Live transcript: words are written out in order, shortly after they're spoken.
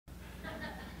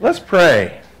Let's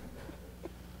pray.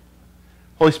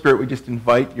 Holy Spirit, we just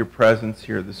invite your presence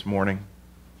here this morning.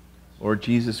 Lord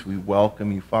Jesus, we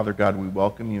welcome you. Father God, we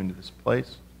welcome you into this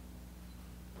place.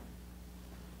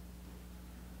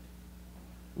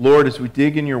 Lord, as we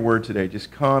dig in your word today,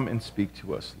 just come and speak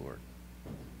to us, Lord.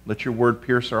 Let your word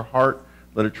pierce our heart.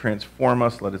 Let it transform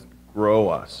us. Let it grow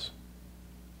us.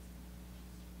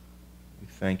 We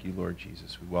thank you, Lord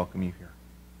Jesus. We welcome you here.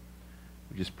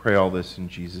 We just pray all this in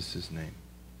Jesus' name.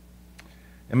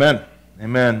 Amen.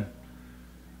 Amen.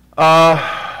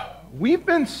 We've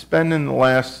been spending the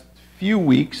last few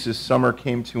weeks as summer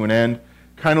came to an end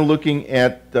kind of looking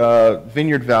at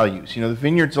Vineyard values. You know, the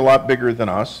Vineyard's a lot bigger than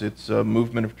us. It's a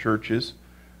movement of churches,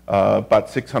 about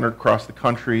 600 across the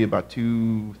country, about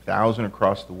 2,000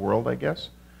 across the world, I guess.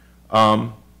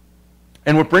 And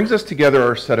what brings us together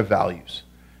are a set of values.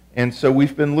 And so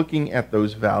we've been looking at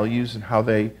those values and how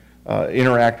they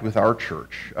interact with our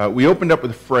church. We opened up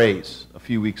with a phrase a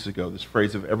few weeks ago, this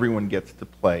phrase of everyone gets to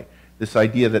play. This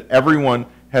idea that everyone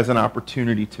has an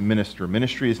opportunity to minister.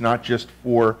 Ministry is not just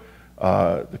for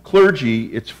the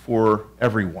clergy, it's for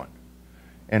everyone.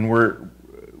 And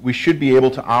we should be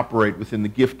able to operate within the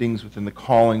giftings, within the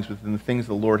callings, within the things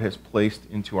the Lord has placed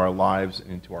into our lives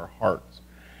and into our hearts.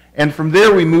 And from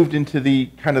there we moved into the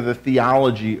kind of the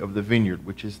theology of the Vineyard,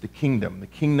 which is the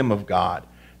kingdom of God.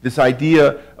 This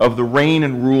idea of the reign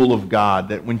and rule of God,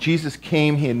 that when Jesus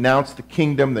came, he announced the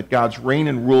kingdom, that God's reign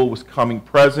and rule was coming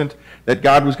present, that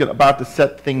God was about to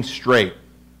set things straight.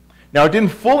 Now, it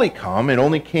didn't fully come. It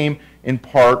only came in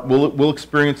part. We'll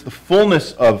experience the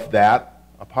fullness of that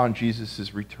upon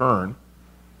Jesus' return.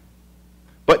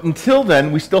 But until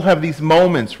then, we still have these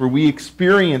moments where we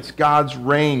experience God's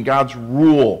reign, God's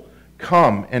rule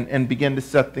come and begin to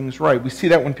set things right. We see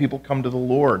that when people come to the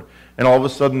Lord, and all of a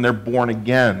sudden they're born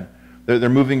again. They're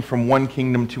moving from one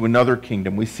kingdom to another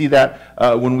kingdom. We see that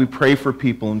when we pray for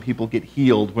people and people get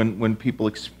healed, when people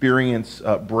experience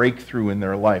breakthrough in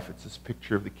their life. It's this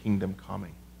picture of the kingdom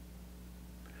coming.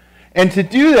 And to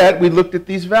do that, we looked at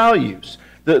these values.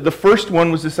 The first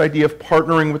one was this idea of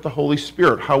partnering with the Holy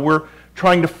Spirit, how we're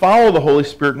trying to follow the Holy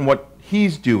Spirit in what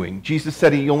he's doing. Jesus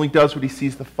said he only does what he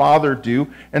sees the Father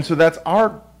do, and so that's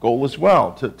our goal as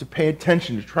well, to pay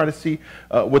attention, to try to see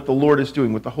what the Lord is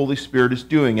doing, what the Holy Spirit is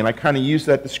doing. And I kind of use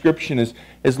that description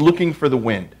as looking for the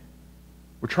wind.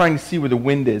 We're trying to see where the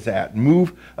wind is at,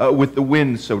 move with the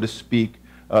wind, so to speak,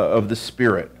 of the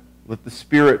Spirit. Let the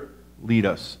Spirit lead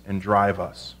us and drive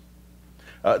us.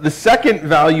 The second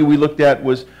value we looked at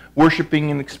was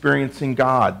worshiping and experiencing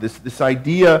God, this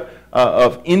idea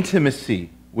of intimacy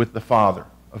with the Father,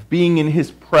 of being in his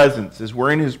presence. As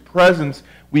we're in his presence,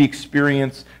 we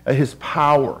experience his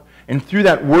power. And through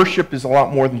that, worship is a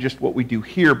lot more than just what we do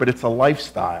here, but it's a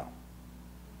lifestyle.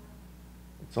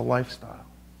 It's a lifestyle.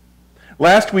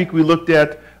 Last week, we looked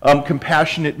at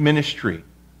compassionate ministry.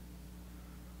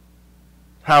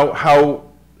 How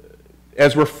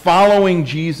as we're following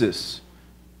Jesus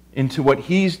into what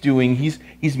he's doing,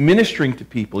 he's ministering to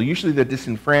people, usually the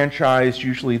disenfranchised,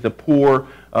 usually the poor.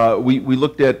 We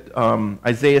looked at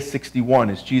Isaiah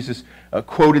 61 as Jesus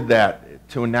quoted that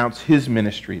to announce his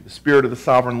ministry. The Spirit of the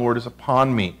Sovereign Lord is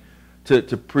upon me to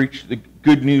preach the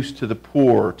good news to the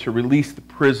poor, to release the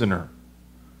prisoner.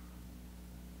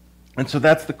 And so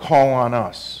that's the call on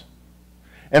us.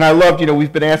 And I loved,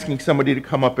 we've been asking somebody to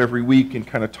come up every week and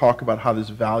kind of talk about how this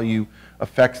value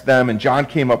affects them. And John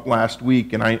came up last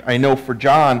week, and I know for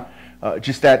John,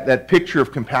 just that picture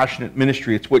of compassionate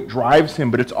ministry, it's what drives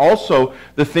him, but it's also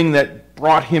the thing that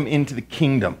brought him into the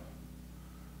kingdom.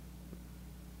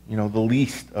 The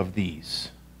least of these.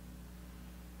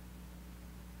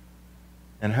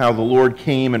 And how the Lord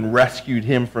came and rescued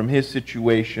him from his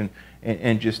situation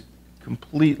and just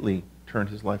completely turned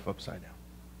his life upside down.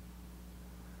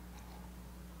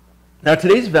 Now,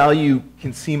 today's value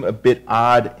can seem a bit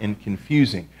odd and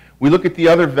confusing. We look at the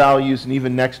other values and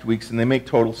even next week's, and they make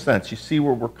total sense. You see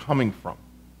where we're coming from.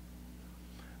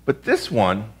 But this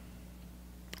one's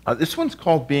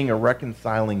called being a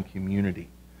reconciling community.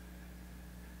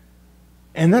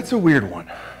 And that's a weird one.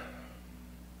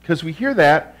 Because we hear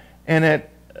that, and at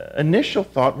initial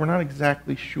thought, we're not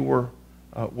exactly sure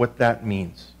what that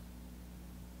means.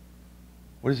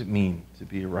 What does it mean to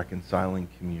be a reconciling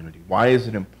community? Why is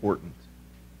it important?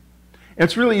 And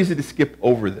it's really easy to skip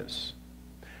over this.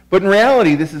 But in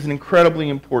reality, this is an incredibly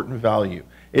important value.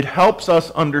 It helps us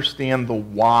understand the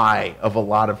why of a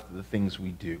lot of the things we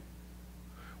do.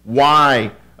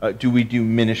 Why do we do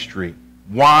ministry?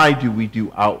 Why do we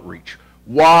do outreach?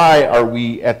 Why are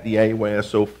we at the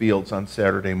AYSO fields on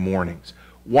Saturday mornings?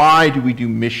 Why do we do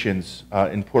missions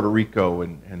in Puerto Rico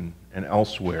and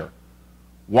elsewhere?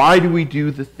 Why do we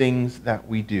do the things that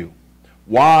we do?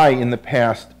 Why in the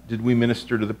past did we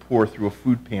minister to the poor through a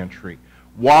food pantry?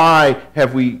 Why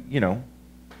have we done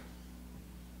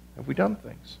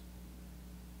things?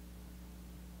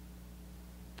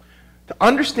 To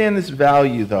understand this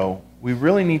value, though, we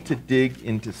really need to dig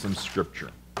into some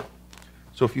scripture.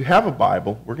 So if you have a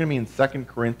Bible, we're going to be in 2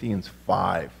 Corinthians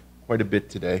 5, quite a bit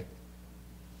today.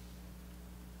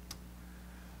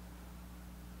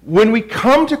 When we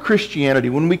come to Christianity,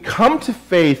 when we come to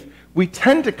faith, we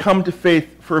tend to come to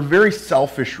faith for very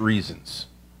selfish reasons.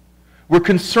 We're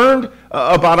concerned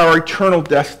about our eternal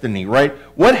destiny, right?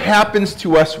 What happens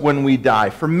to us when we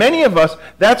die? For many of us,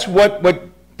 that's what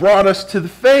brought us to the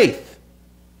faith.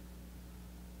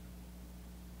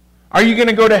 Are you going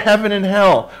to go to heaven and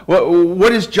hell?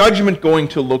 What is judgment going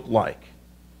to look like?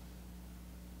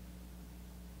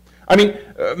 I mean,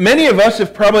 many of us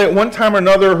have probably at one time or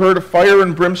another heard a fire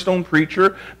and brimstone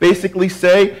preacher basically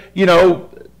say,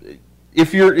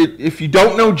 if you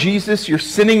don't know Jesus, you're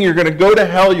sinning, you're going to go to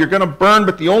hell, you're going to burn,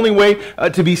 but the only way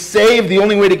to be saved, the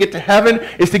only way to get to heaven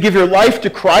is to give your life to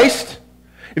Christ.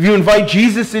 If you invite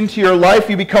Jesus into your life,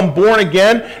 you become born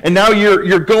again, and now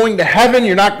you're going to heaven,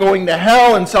 you're not going to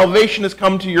hell, and salvation has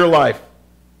come to your life.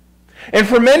 And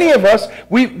for many of us,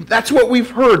 that's what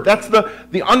we've heard. That's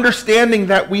the understanding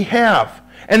that we have.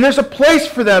 And there's a place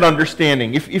for that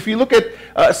understanding. If you look at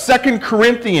 2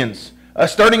 Corinthians,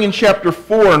 starting in chapter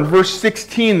 4 and verse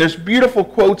 16, there's beautiful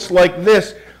quotes like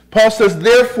this. Paul says,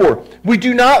 "Therefore, we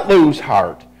do not lose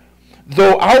heart.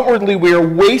 Though outwardly we are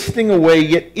wasting away,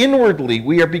 yet inwardly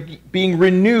we are being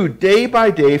renewed day by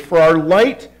day, for our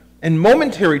light and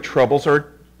momentary troubles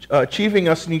are achieving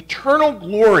us an eternal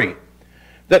glory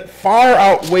that far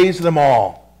outweighs them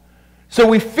all. So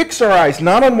we fix our eyes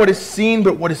not on what is seen,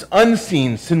 but what is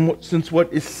unseen, since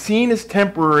what is seen is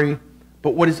temporary,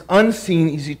 but what is unseen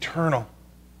is eternal."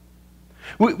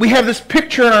 We have this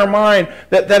picture in our mind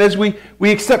that as we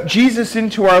accept Jesus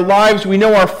into our lives, we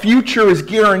know our future is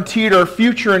guaranteed, our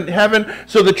future in heaven.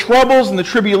 So the troubles and the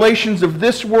tribulations of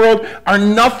this world are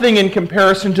nothing in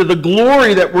comparison to the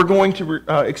glory that we're going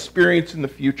to experience in the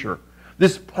future.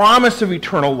 This promise of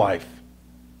eternal life.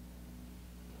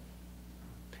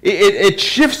 It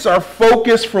shifts our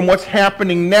focus from what's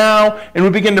happening now, and we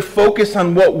begin to focus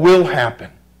on what will happen.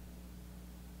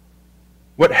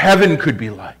 What heaven could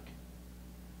be like.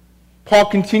 Paul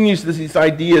continues these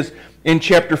ideas in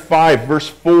chapter 5, verse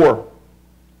 4.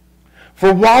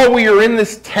 "For while we are in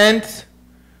this tent,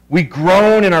 we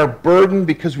groan and are burdened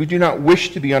because we do not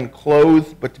wish to be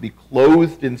unclothed, but to be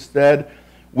clothed instead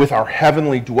with our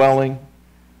heavenly dwelling,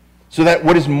 so that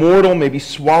what is mortal may be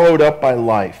swallowed up by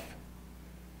life.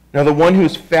 Now the one who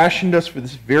has fashioned us for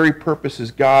this very purpose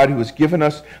is God, who has given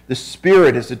us the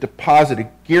Spirit as a deposit,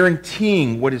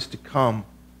 guaranteeing what is to come."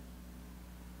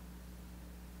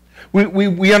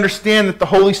 We understand that the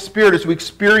Holy Spirit, as we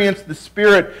experience the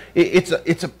Spirit,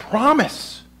 it's a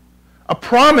promise. A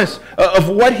promise of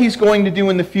what He's going to do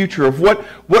in the future, of what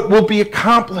will be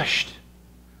accomplished.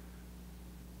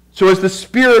 So as the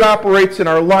Spirit operates in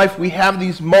our life, we have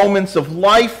these moments of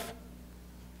life,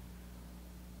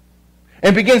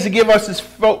 and begins to give us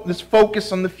this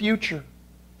focus on the future.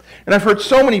 And I've heard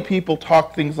so many people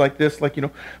talk things like this, like,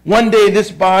 one day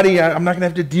this body, I'm not going to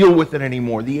have to deal with it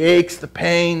anymore. The aches, the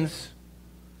pains.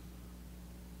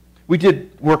 We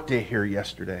did work day here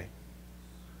yesterday.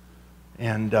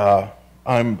 And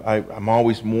I'm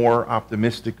always more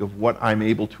optimistic of what I'm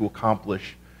able to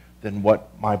accomplish than what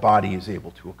my body is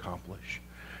able to accomplish.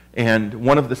 And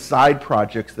one of the side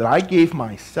projects that I gave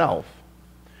myself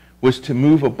was to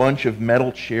move a bunch of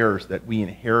metal chairs that we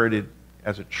inherited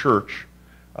as a church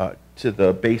to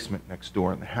the basement next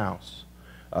door in the house.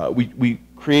 We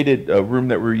created a room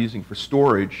that we were using for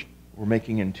storage. We're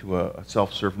making into a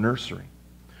self-serve nursery.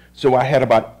 So I had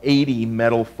about 80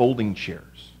 metal folding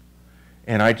chairs.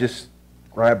 And I just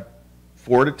grabbed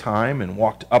 4 at a time and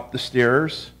walked up the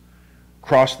stairs,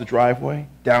 across the driveway,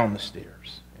 down the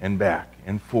stairs, and back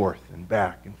and forth and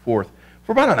back and forth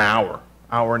for about an hour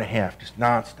and a half, just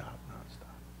nonstop.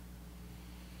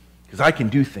 Because I can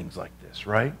do things like this,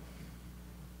 right?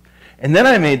 And then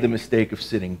I made the mistake of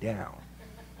sitting down.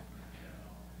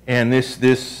 And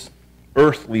this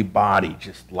earthly body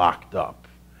just locked up.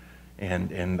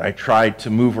 And I tried to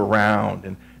move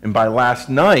around. And by last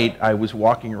night, I was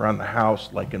walking around the house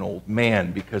like an old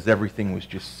man because everything was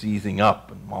just seizing up,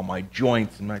 and all my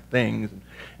joints and my things.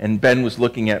 And Ben was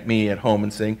looking at me at home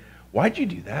and saying, "Why'd you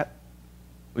do that?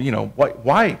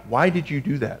 Why did you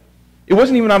do that?" It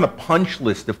wasn't even on the punch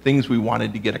list of things we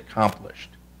wanted to get accomplished.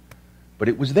 But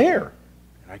it was there,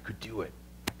 and I could do it.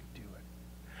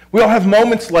 We all have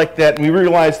moments like that, and we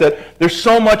realize that there's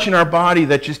so much in our body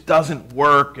that just doesn't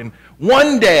work. And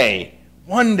one day,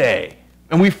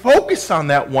 and we focus on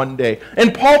that one day.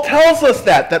 And Paul tells us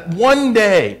that one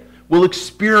day we'll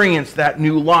experience that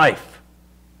new life.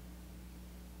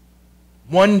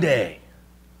 One day.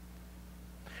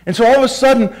 And so all of a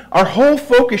sudden, our whole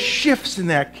focus shifts in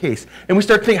that case. And we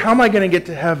start thinking, how am I going to get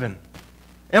to heaven?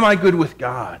 Am I good with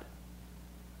God?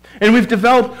 And we've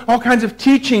developed all kinds of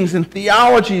teachings and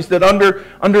theologies that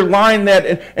underline that,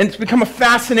 and it's become a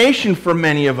fascination for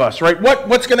many of us, right?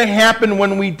 What's going to happen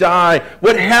when we die?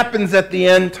 What happens at the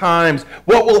end times?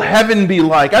 What will heaven be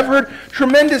like? I've heard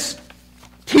tremendous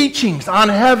teachings on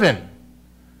heaven.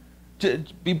 To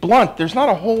be blunt, there's not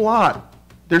a whole lot.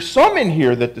 There's some in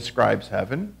here that describes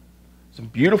heaven. Some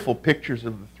beautiful pictures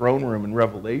of the throne room in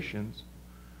Revelations.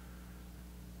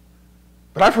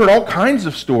 But I've heard all kinds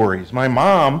of stories. My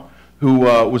mom, who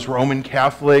was Roman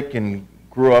Catholic and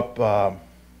grew up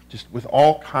just with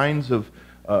all kinds of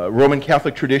Roman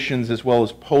Catholic traditions as well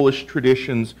as Polish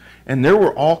traditions, and there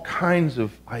were all kinds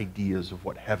of ideas of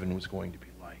what heaven was going to be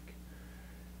like.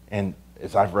 And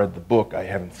as I've read the book, I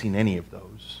haven't seen any of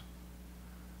those.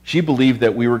 She believed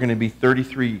that we were going to be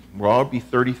 33. We'll all be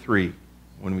 33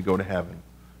 when we go to heaven,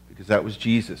 because that was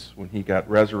Jesus when he got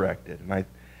resurrected. And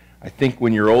I think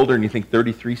when you're older and you think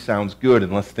 33 sounds good,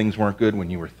 unless things weren't good when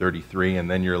you were 33, and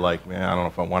then you're like, man, I don't know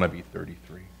if I want to be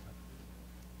 33.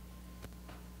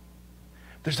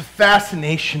 There's a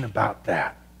fascination about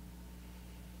that.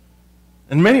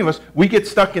 And many of us, we get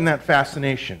stuck in that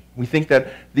fascination. We think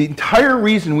that the entire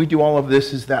reason we do all of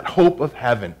this is that hope of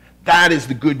heaven. That is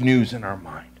the good news in our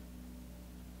mind.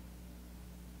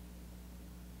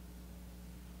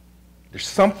 There's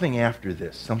something after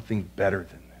this, something better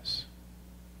than this.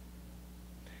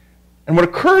 And what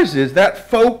occurs is that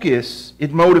focus,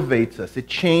 it motivates us, it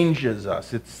changes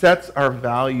us, it sets our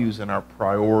values and our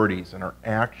priorities and our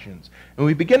actions. And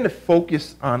we begin to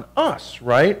focus on us,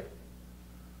 right?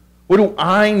 What do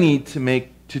I need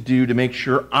to do to make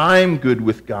sure I'm good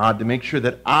with God, to make sure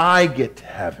that I get to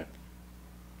heaven?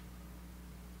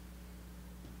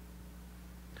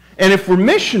 And if we're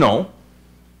missional,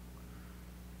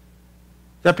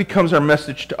 that becomes our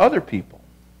message to other people.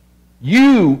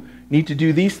 You need to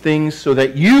do these things so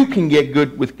that you can get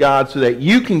good with God, so that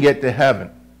you can get to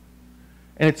heaven.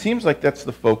 And it seems like that's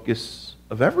the focus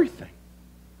of everything.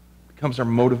 It becomes our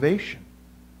motivation.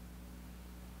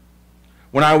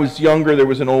 When I was younger, there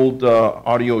was an old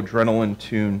audio adrenaline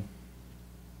tune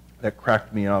that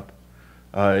cracked me up.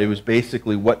 It was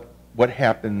basically what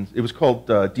happens. It was called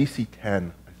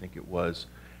DC-10, I think it was.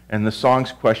 And the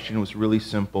song's question was really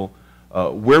simple.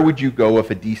 Where would you go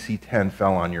if a DC-10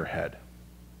 fell on your head?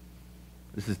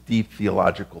 This is deep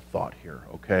theological thought here,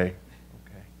 okay?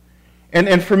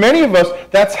 And for many of us,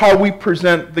 that's how we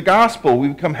present the gospel. We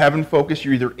become heaven-focused.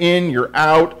 You're either in, you're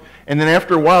out, and then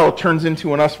after a while it turns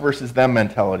into an us versus them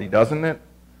mentality, doesn't it?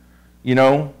 You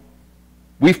know,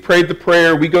 we've prayed the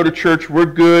prayer, we go to church, we're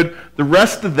good. The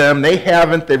rest of them, they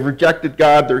haven't. They've rejected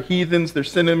God. They're heathens. They're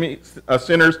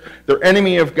sinners. They're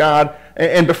enemy of God.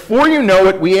 And before you know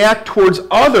it, we act towards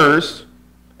others,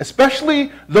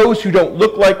 especially those who don't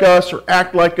look like us or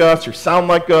act like us or sound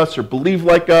like us or believe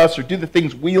like us or do the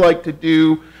things we like to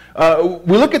do.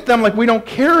 We look at them like we don't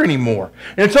care anymore.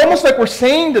 And it's almost like we're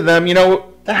saying to them, you know,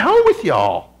 to hell with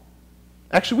y'all.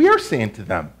 Actually, we are saying to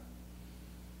them,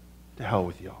 to hell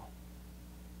with y'all.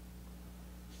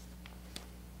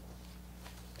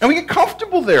 And we get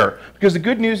comfortable there because the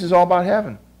good news is all about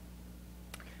heaven.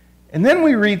 And then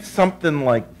we read something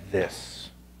like this.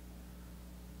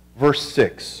 Verse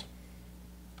 6.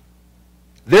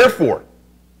 Therefore,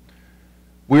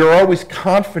 we are always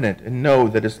confident and know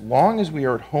that as long as we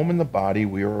are at home in the body,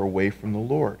 we are away from the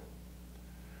Lord.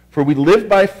 For we live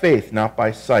by faith, not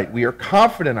by sight. We are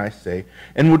confident, I say,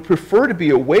 and would prefer to be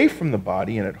away from the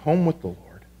body and at home with the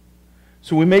Lord.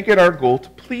 So we make it our goal to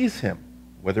please him,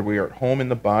 whether we are at home in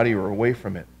the body or away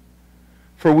from it.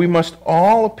 For we must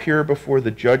all appear before the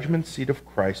judgment seat of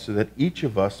Christ so that each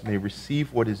of us may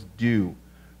receive what is due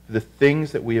for the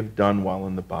things that we have done while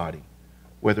in the body,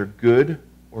 whether good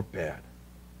or bad.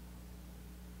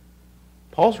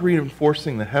 Paul's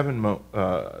reinforcing the heaven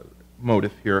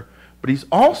motive here, but he's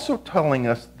also telling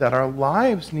us that our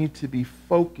lives need to be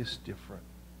focused different.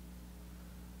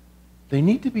 They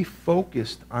need to be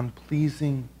focused on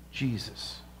pleasing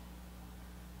Jesus.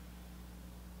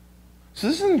 So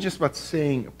this isn't just about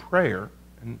saying a prayer,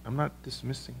 and I'm not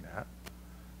dismissing that.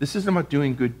 This isn't about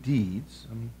doing good deeds.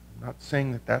 I'm not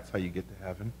saying that that's how you get to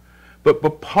heaven.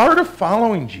 But part of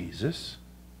following Jesus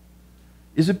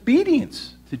is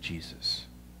obedience to Jesus.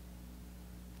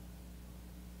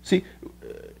 See,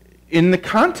 in the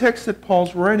context that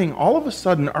Paul's writing, all of a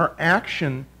sudden our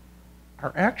actions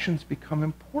become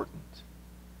important.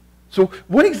 So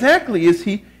what exactly is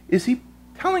he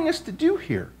telling us to do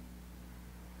here?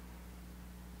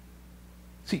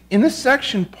 See, in this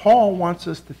section, Paul wants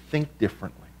us to think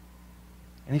differently.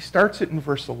 And he starts it in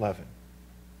verse 11.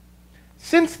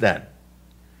 Since then,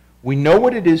 we know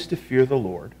what it is to fear the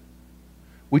Lord.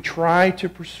 We try to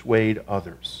persuade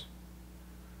others.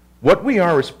 What we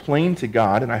are is plain to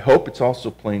God, and I hope it's also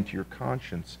plain to your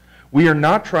conscience. We are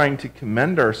not trying to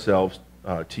commend ourselves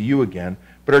to you again,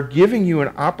 but are giving you an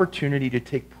opportunity to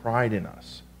take pride in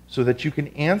us, so that you can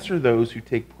answer those who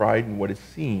take pride in what is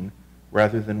seen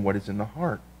rather than what is in the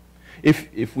heart.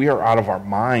 If we are out of our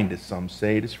mind, as some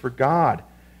say, it is for God.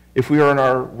 If we are in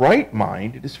our right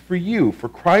mind, it is for you. For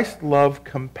Christ's love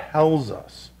compels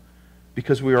us,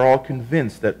 because we are all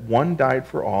convinced that one died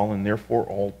for all, and therefore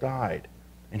all died.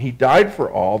 And he died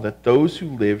for all, that those who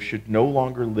live should no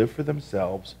longer live for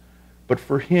themselves, but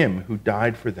for him who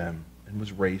died for them and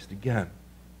was raised again.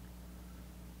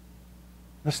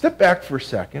 Now step back for a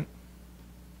second.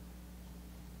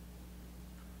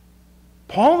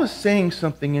 Paul is saying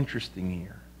something interesting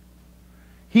here.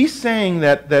 He's saying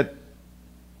that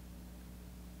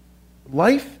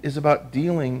life is about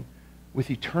dealing with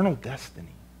eternal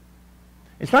destiny.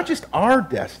 It's not just our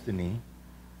destiny,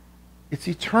 it's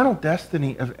eternal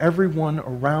destiny of everyone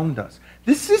around us.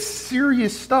 This is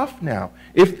serious stuff now.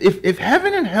 If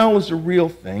heaven and hell is a real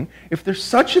thing, if there's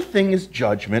such a thing as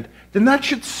judgment, then that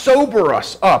should sober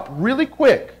us up really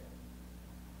quick.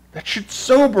 That should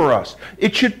sober us.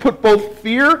 It should put both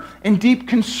fear and deep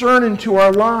concern into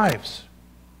our lives.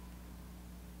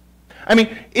 I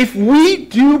mean, if we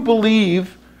do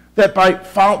believe that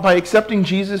by accepting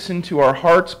Jesus into our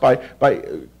hearts, by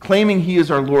claiming he is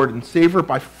our Lord and Savior,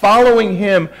 by following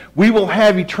him, we will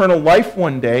have eternal life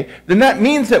one day, then that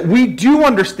means that we do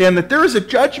understand that there is a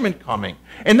judgment coming.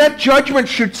 And that judgment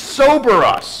should sober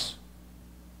us.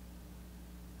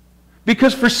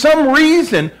 Because for some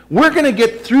reason, we're going to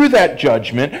get through that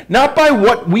judgment, not by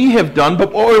what we have done,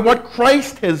 but by what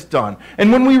Christ has done.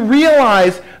 And when we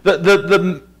realize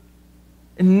the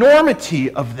enormity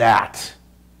of that,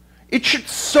 it should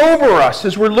sober us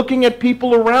as we're looking at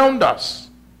people around us.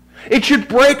 It should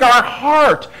break our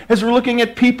heart as we're looking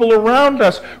at people around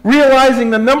us, realizing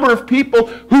the number of people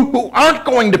who aren't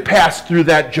going to pass through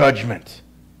that judgment.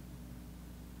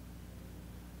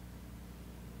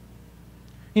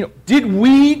 You know, did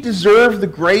we deserve the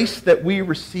grace that we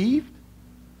received?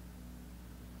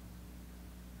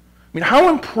 I mean, how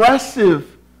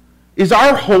impressive is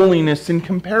our holiness in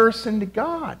comparison to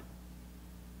God?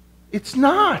 It's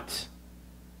not.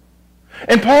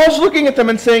 And Paul's looking at them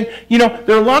and saying, you know,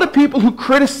 there are a lot of people who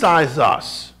criticize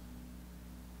us.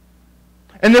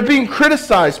 And they're being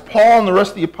criticized, Paul and the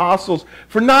rest of the apostles,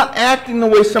 for not acting the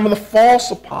way some of the false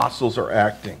apostles are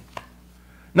acting.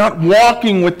 Not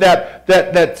walking with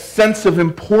that sense of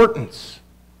importance.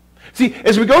 See,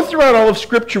 as we go throughout all of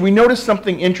Scripture, we notice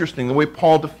something interesting, the way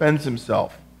Paul defends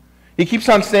himself. He keeps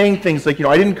on saying things like, you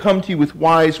know, I didn't come to you with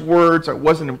wise words, I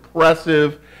wasn't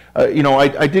impressive,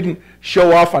 I didn't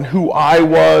show off on who I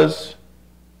was.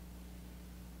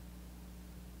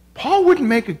 Paul wouldn't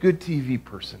make a good TV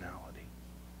personality.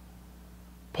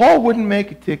 Paul wouldn't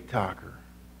make a TikToker.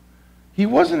 He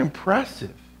wasn't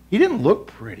impressive. He didn't look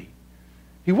pretty.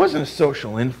 He wasn't a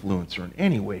social influencer in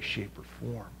any way, shape, or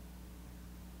form.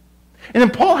 And then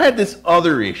Paul had this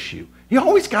other issue. He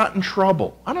always got in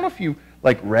trouble. I don't know if you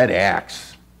read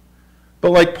Acts,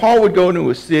 but Paul would go into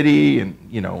a city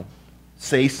and,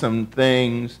 say some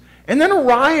things, and then a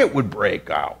riot would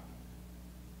break out.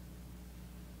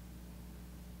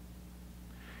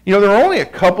 There are only a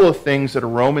couple of things that a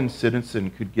Roman citizen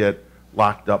could get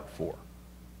locked up for.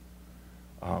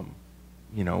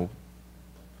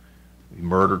 He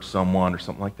murdered someone or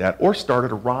something like that, or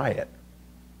started a riot.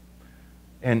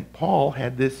 And Paul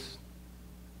had this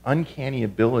uncanny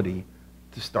ability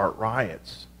to start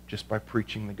riots just by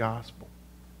preaching the gospel.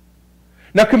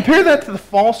 Now compare that to the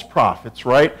false prophets,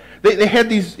 right? They had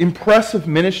these impressive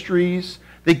ministries.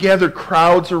 They gathered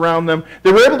crowds around them.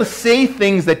 They were able to say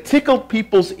things that tickled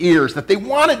people's ears, that they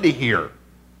wanted to hear.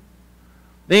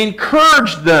 They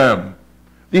encouraged them.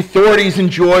 The authorities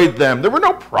enjoyed them. There were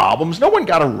no problems. No one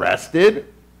got arrested.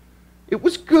 It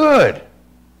was good.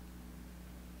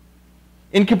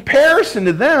 In comparison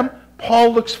to them,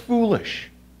 Paul looks foolish.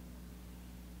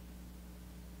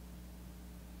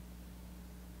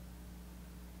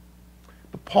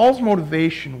 But Paul's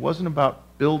motivation wasn't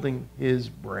about building his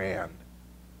brand.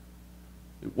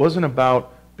 It wasn't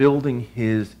about building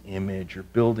his image or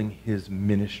building his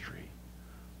ministry.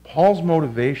 Paul's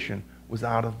motivation was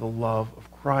out of the love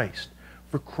of Christ.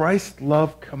 For Christ's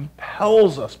love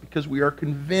compels us because we are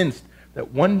convinced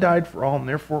that one died for all and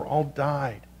therefore all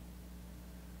died.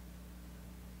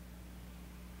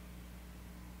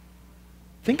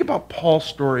 Think about Paul's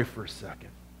story for a second.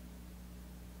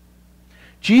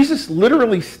 Jesus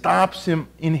literally stops him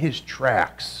in his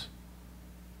tracks.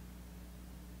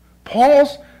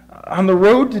 Paul's on the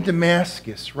road to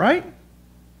Damascus, right?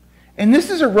 And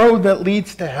this is a road that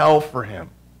leads to hell for him.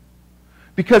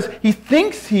 Because he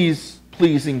thinks he's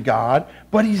pleasing God,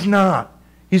 but he's not.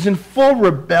 He's in full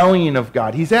rebellion of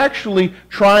God. He's actually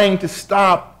trying to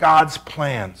stop God's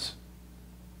plans.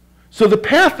 So the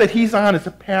path that he's on is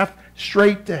a path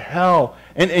straight to hell.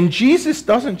 And Jesus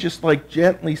doesn't just like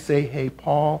gently say, hey,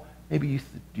 Paul, maybe you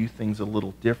do things a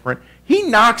little different. He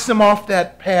knocks him off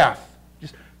that path.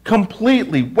 Just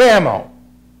completely, whammo.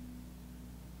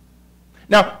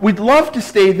 Now, we'd love to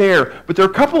stay there, but there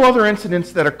are a couple other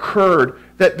incidents that occurred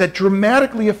that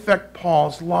dramatically affect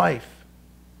Paul's life.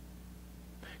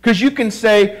 Because you can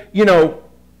say, you know,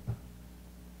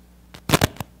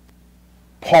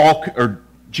 Paul or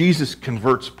Jesus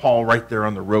converts Paul right there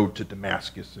on the road to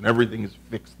Damascus, and everything is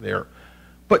fixed there.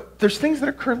 But there's things that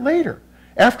occur later.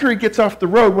 After he gets off the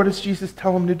road, what does Jesus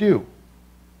tell him to do?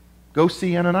 Go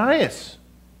see Ananias.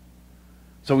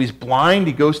 So he's blind,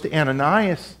 he goes to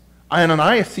Ananias.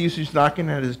 Ananias sees who's knocking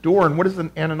at his door, and what does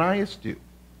Ananias do?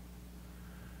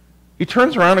 He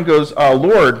turns around and goes,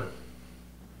 Lord,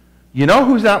 you know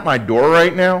who's at my door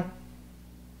right now?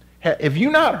 Have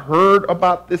you not heard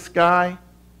about this guy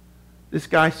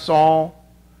Saul?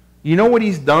 You know what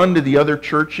he's done to the other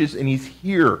churches, and he's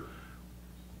here.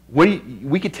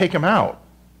 We could take him out.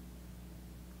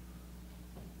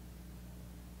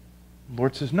 The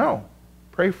Lord says, no,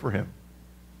 pray for him.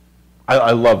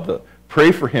 I love the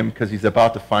pray for him because he's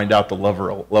about to find out the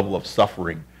level of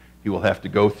suffering he will have to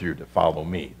go through to follow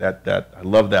me. I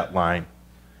love that line.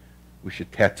 We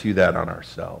should tattoo that on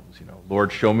ourselves. You know,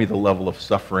 Lord, show me the level of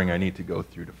suffering I need to go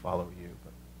through to follow you.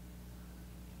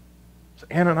 So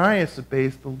Ananias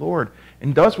obeys the Lord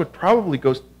and does what probably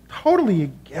goes totally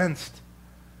against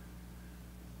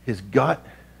his gut,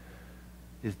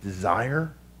 his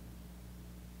desire.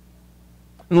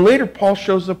 And later Paul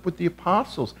shows up with the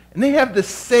apostles, and they have the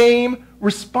same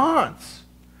response.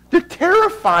 They're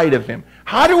terrified of him.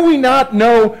 How do we not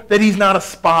know that he's not a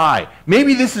spy?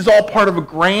 Maybe this is all part of a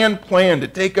grand plan to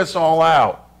take us all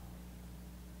out.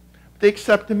 But they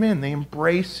accept him in. They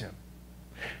embrace him.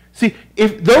 See,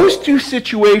 if those two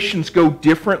situations go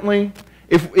differently,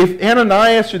 if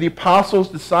Ananias or the apostles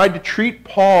decide to treat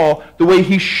Paul the way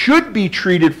he should be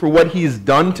treated for what he's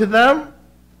done to them,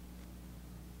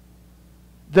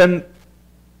 then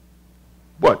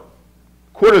what?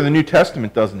 Quarter of the New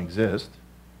Testament doesn't exist.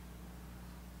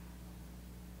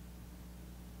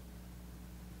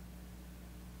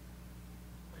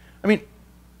 I mean,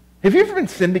 have you ever been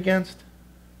sinned against?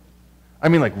 I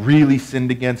mean, like really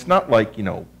sinned against, not like, you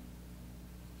know,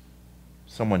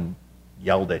 someone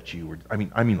yelled at you. Or, I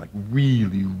mean like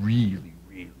really, really,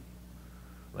 really.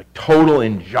 Like total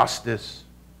injustice.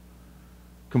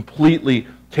 Completely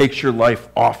takes your life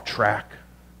off track.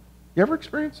 You ever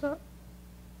experienced that?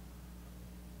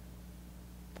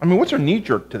 I mean, what's our knee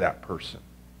jerk to that person?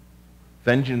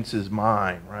 Vengeance is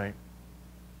mine, right?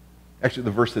 Actually,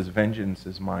 the verse says, vengeance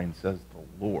is mine, says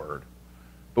the Lord.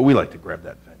 But we like to grab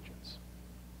that vengeance.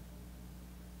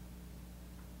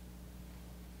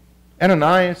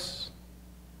 Ananias,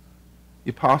 the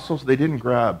apostles, they didn't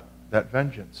grab that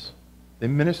vengeance. They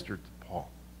ministered to Paul.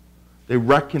 They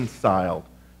reconciled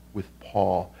with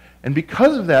Paul. And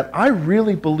because of that, I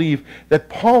really believe that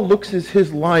Paul looks at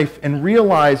his life and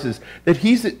realizes that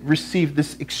he's received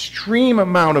this extreme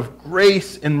amount of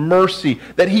grace and mercy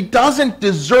that he doesn't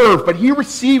deserve, but he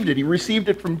received it. He received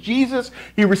it from Jesus.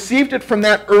 He received it from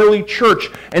that early church.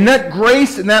 And that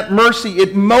grace and that mercy,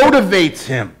 it motivates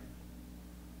him.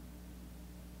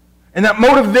 And that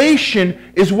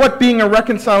motivation is what being a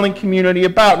reconciling community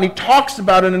about. And he talks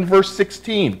about it in verse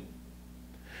 16.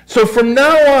 So from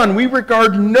now on, we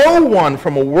regard no one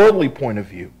from a worldly point of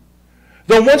view.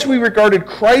 Though once we regarded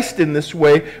Christ in this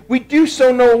way, we do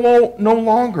so no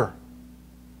longer.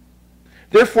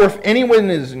 Therefore, if anyone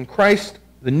is in Christ,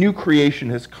 the new creation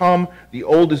has come, the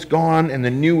old is gone, and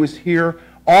the new is here.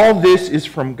 All this is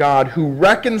from God, who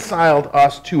reconciled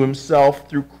us to himself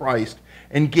through Christ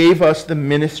and gave us the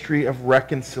ministry of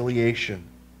reconciliation.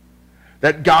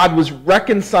 That God was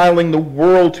reconciling the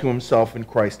world to himself in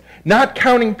Christ, not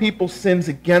counting people's sins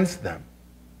against them.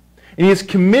 And he has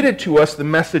committed to us the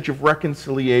message of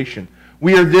reconciliation.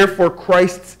 We are therefore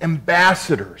Christ's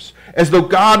ambassadors, as though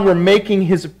God were making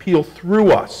his appeal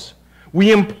through us.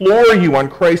 We implore you on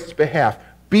Christ's behalf,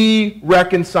 be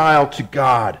reconciled to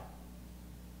God.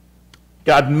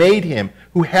 God made him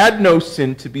who had no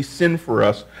sin to be sin for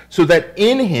us, so that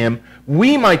in him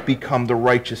we might become the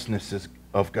righteousness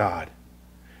of God.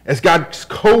 As God's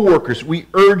co-workers, we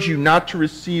urge you not to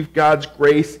receive God's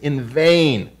grace in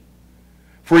vain.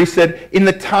 For he said, in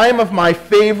the time of my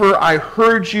favor I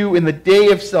heard you, in the day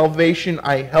of salvation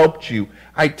I helped you.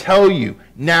 I tell you,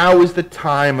 now is the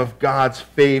time of God's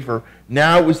favor.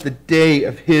 Now is the day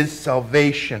of his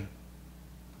salvation.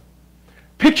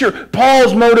 Picture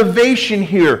Paul's motivation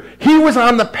here. He was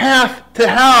on the path to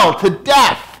hell, to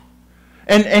death.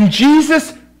 And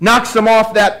Jesus knocks him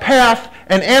off that path,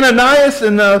 and Ananias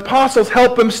and the apostles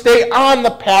help him stay on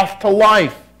the path to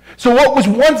life. So what was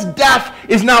once death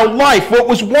is now life. What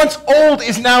was once old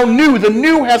is now new. The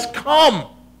new has come.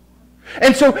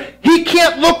 And so he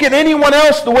can't look at anyone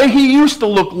else the way he used to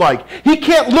look like. He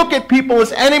can't look at people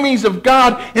as enemies of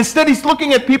God. Instead, he's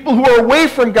looking at people who are away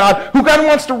from God, who God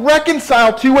wants to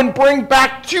reconcile to and bring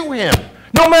back to him,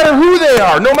 no matter who they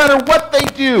are, no matter what they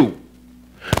do.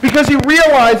 Because he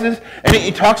realizes, and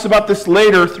he talks about this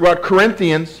later throughout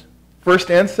Corinthians, 1st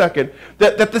and 2nd,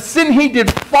 that the sin he did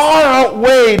far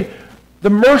outweighed the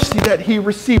mercy that he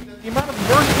received. That the amount of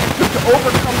mercy it took to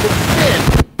overcome the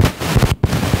sin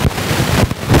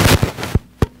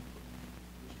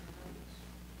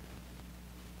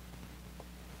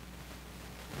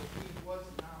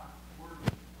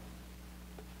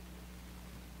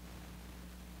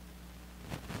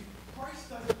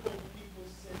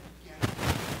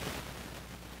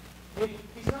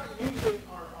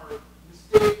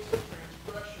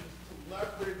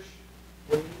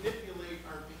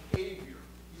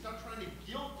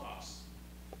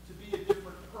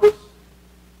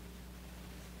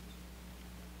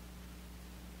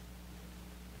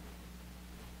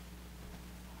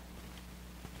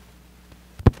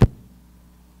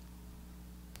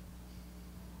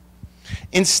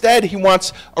Instead, he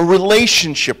wants a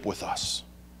relationship with us.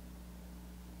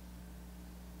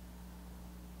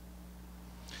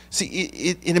 See,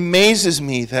 it amazes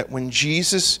me that when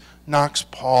Jesus knocks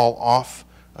Paul off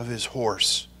of his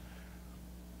horse,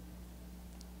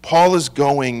 Paul is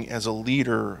going as a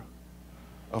leader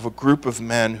of a group of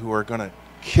men who are going to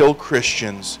kill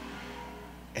Christians,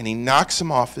 and he knocks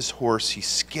him off his horse. He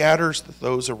scatters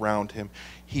those around him.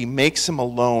 He makes him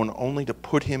alone only to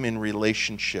put him in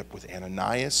relationship with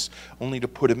Ananias, only to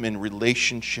put him in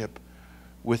relationship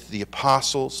with the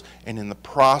apostles, and in the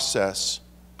process,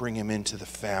 bring him into the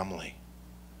family.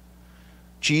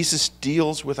 Jesus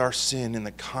deals with our sin in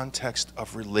the context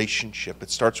of relationship.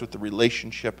 It starts with the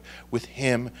relationship with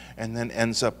him and then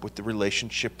ends up with the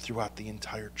relationship throughout the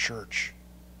entire church.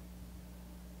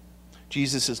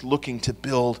 Jesus is looking to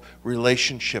build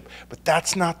relationship, but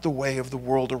that's not the way of the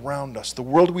world around us. The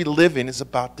world we live in is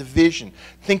about division.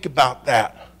 Think about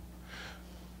that.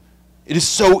 It is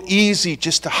so easy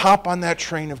just to hop on that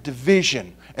train of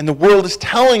division, and the world is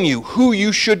telling you who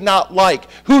you should not like,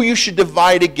 who you should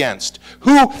divide against,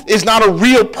 who is not a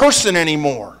real person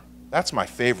anymore. That's my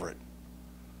favorite.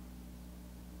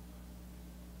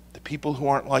 The people who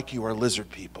aren't like you are lizard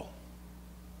people.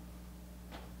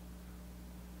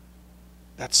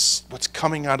 That's what's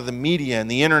coming out of the media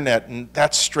and the internet, and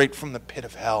that's straight from the pit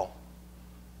of hell.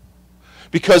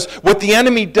 Because what the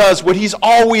enemy does, what he's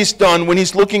always done when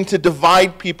he's looking to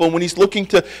divide people, when he's looking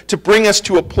to bring us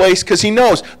to a place, because he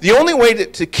knows the only way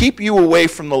to keep you away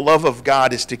from the love of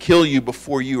God is to kill you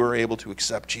before you are able to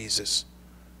accept Jesus.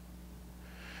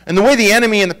 And the way the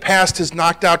enemy in the past has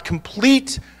knocked out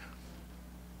complete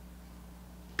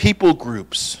people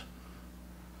groups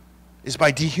is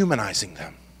by dehumanizing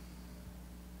them.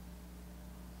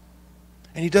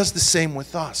 And he does the same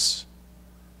with us.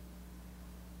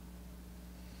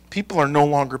 People are no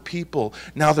longer people.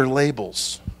 Now they're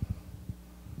labels.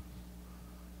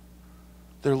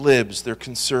 They're libs. They're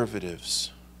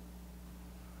conservatives.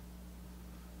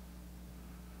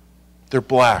 They're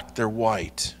black. They're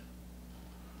white.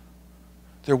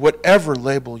 They're whatever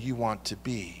label you want to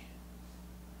be.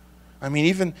 I mean,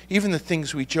 even the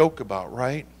things we joke about,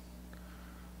 right?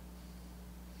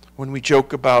 When we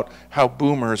joke about how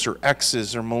boomers or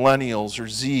X's or millennials or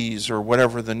Z's or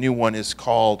whatever the new one is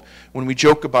called, when we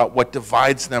joke about what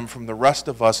divides them from the rest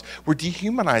of us, we're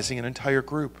dehumanizing an entire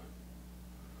group.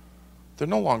 They're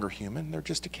no longer human, they're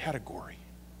just a category.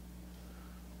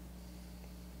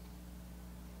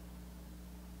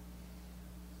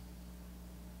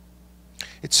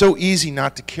 It's so easy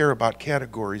not to care about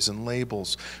categories and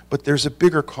labels, but there's a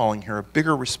bigger calling here, a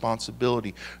bigger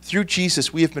responsibility. Through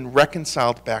Jesus, we have been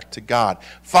reconciled back to God.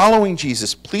 Following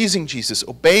Jesus, pleasing Jesus,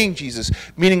 obeying Jesus,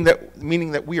 meaning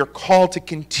that we are called to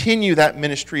continue that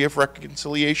ministry of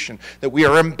reconciliation, that we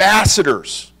are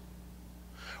ambassadors.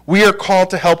 We are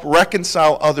called to help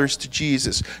reconcile others to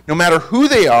Jesus, no matter who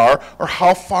they are or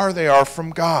how far they are from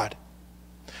God.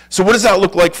 So what does that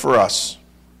look like for us?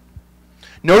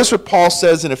 Notice what Paul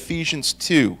says in Ephesians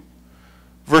 2,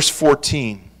 verse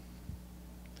 14.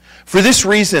 For this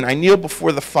reason I kneel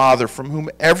before the Father, from whom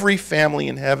every family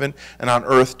in heaven and on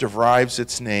earth derives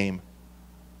its name.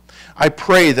 I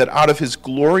pray that out of his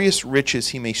glorious riches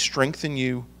he may strengthen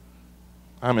you.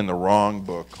 I'm in the wrong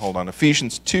book. Hold on.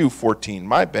 Ephesians 2:14.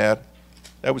 My bad.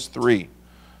 That was 3.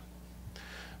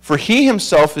 For he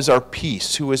himself is our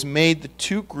peace, who has made the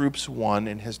two groups one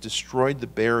and has destroyed the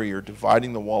barrier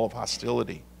dividing the wall of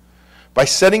hostility, by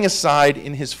setting aside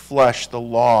in his flesh the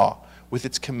law with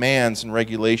its commands and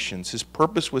regulations. His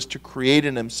purpose was to create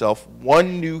in himself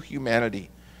one new humanity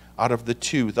out of the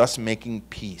two, thus making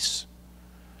peace,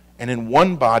 and in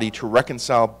one body to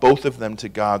reconcile both of them to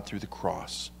God through the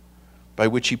cross, by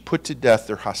which he put to death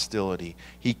their hostility.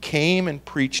 He came and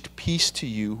preached peace to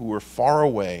you who were far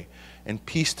away, and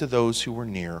peace to those who were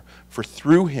near. For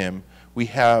through him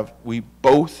we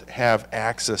both have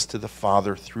access to the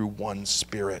Father through one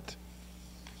Spirit.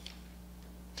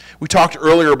 We talked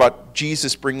earlier about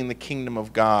Jesus bringing the kingdom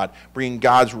of God, bringing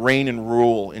God's reign and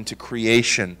rule into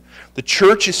creation. The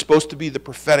church is supposed to be the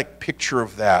prophetic picture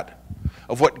of that,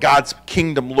 of what God's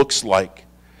kingdom looks like.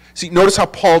 See, notice how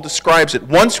Paul describes it.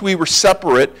 Once we were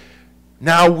separate,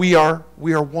 now we are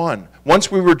one.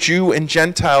 Once we were Jew and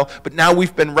Gentile, but now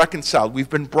we've been reconciled. We've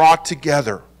been brought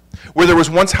together. Where there was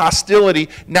once hostility,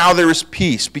 now there is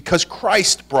peace, because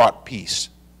Christ brought peace.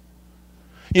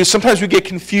 You know, sometimes we get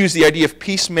confused, the idea of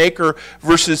peacemaker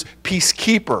versus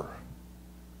peacekeeper.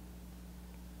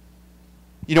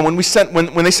 You know, when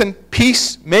they send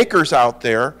peacemakers out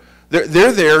there,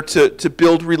 they're there to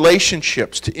build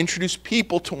relationships, to introduce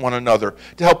people to one another,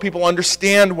 to help people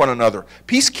understand one another.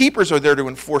 Peacekeepers are there to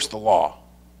enforce the law.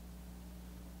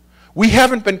 We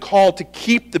haven't been called to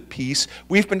keep the peace.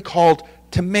 We've been called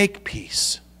to make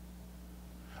peace.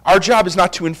 Our job is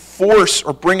not to enforce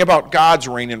or bring about God's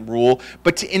reign and rule,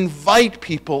 but to invite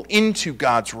people into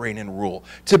God's reign and rule,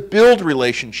 to build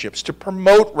relationships, to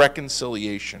promote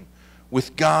reconciliation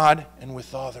with God and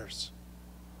with others.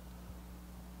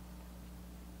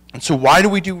 And so why do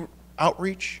we do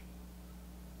outreach?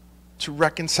 To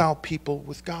reconcile people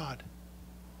with God.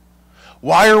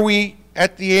 Why are we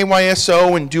at the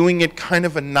AYSO and doing it kind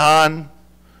of a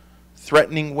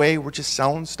non-threatening way? We're just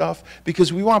selling stuff.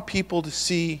 Because we want people to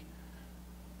see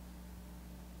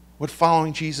what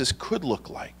following Jesus could look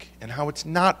like and how it's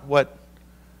not what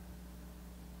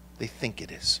they think it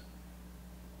is.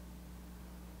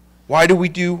 Why do we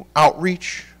do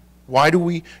outreach? Why do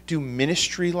we do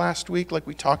ministry last week like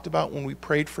we talked about when we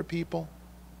prayed for people?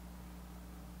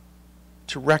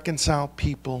 To reconcile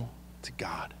people to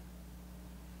God.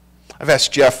 I've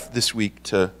asked Jeff this week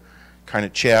to kind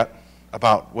of chat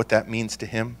about what that means to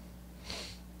him.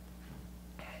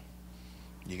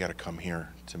 You got to come here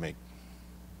to make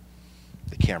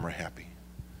the camera happy.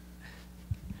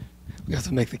 We have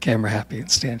to make the camera happy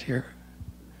and stand here.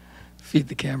 Feed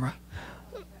the camera.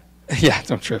 Yeah,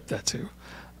 don't trip, that too.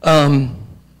 We'll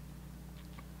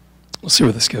see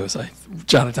where this goes. I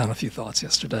jotted down a few thoughts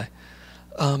yesterday.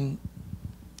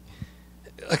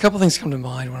 A couple things come to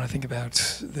mind when I think about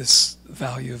this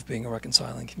value of being a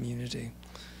reconciling community.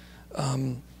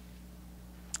 I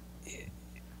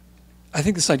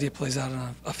think this idea plays out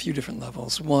on a few different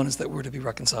levels. One is that we're to be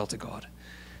reconciled to God,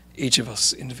 each of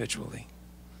us individually.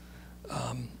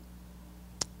 But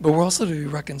we're also to be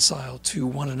reconciled to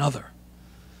one another.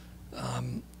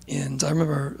 And I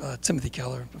remember Timothy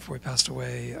Keller, before he passed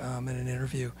away, in an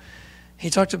interview, he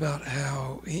talked about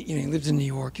how he lived in New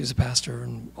York. He was a pastor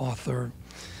and author.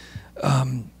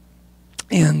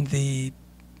 And the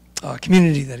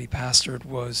community that he pastored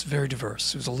was very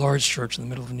diverse. It was a large church in the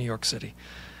middle of New York City.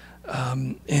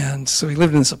 And so he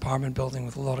lived in this apartment building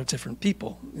with a lot of different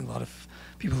people, a lot of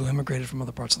people who immigrated from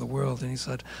other parts of the world. And he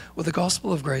said, what the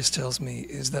gospel of grace tells me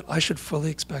is that I should fully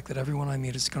expect that everyone I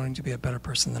meet is going to be a better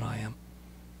person than I am.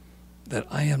 That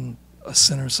I am a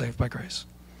sinner saved by grace.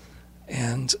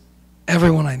 And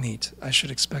everyone I meet, I should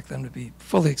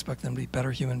fully expect them to be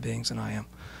better human beings than I am.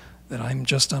 That I'm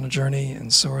just on a journey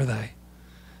and so are they.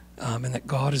 And that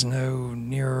God is no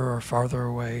nearer or farther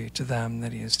away to them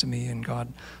than he is to me, and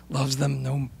God loves them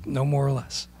no more or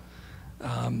less.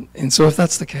 And so if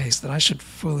that's the case, then I should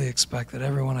fully expect that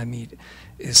everyone I meet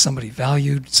is somebody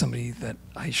valued, somebody that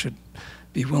I should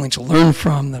be willing to learn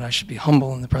from, that I should be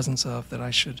humble in the presence of, that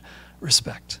I should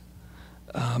respect.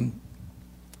 And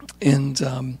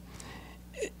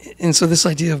so this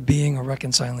idea of being a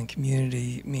reconciling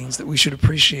community means that we should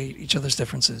appreciate each other's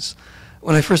differences.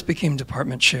 When I first became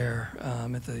department chair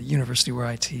at the university where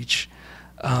I teach,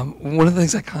 one of the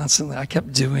things I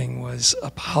kept doing was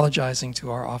apologizing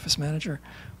to our office manager,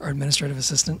 our administrative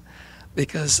assistant,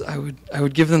 because I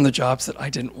would give them the jobs that I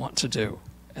didn't want to do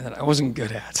and that I wasn't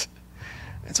good at.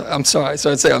 And so I'm sorry.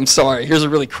 So I'd say, I'm sorry, here's a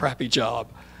really crappy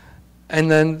job.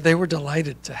 And then they were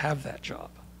delighted to have that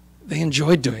job. They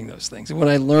enjoyed doing those things. And what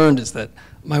I learned is that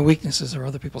my weaknesses are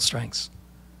other people's strengths,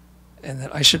 and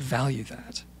that I should value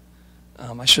that.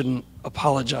 I shouldn't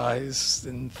apologize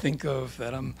and think of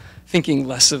that I'm thinking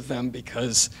less of them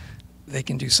because they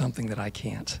can do something that I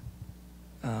can't.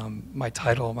 My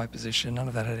title, my position, none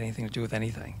of that had anything to do with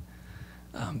anything.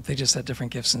 They just had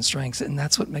different gifts and strengths, and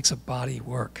that's what makes a body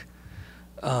work.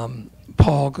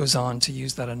 Paul goes on to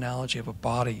use that analogy of a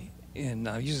body,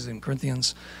 uses it in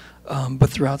Corinthians, but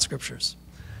throughout scriptures.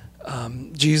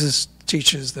 Jesus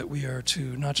teaches that we are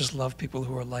to not just love people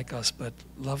who are like us, but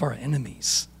love our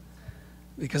enemies.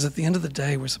 Because at the end of the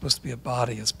day, we're supposed to be a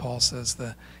body. As Paul says,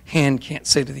 the hand can't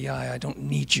say to the eye, I don't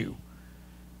need you.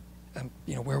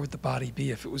 Where would the body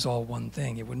be if it was all one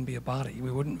thing? It wouldn't be a body.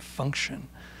 We wouldn't function.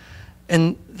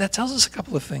 And that tells us a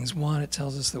couple of things. One, it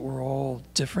tells us that we're all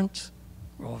different.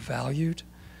 We're all valued.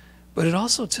 But it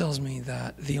also tells me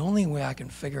that the only way I can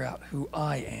figure out who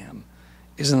I am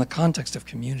is in the context of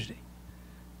community.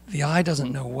 The eye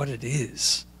doesn't know what it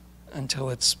is until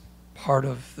it's part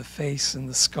of the face and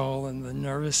the skull and the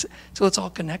nervous, until it's all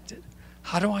connected.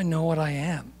 How do I know what I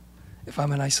am if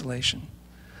I'm in isolation?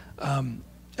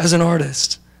 As an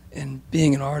artist, and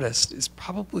being an artist is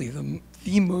probably the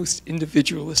most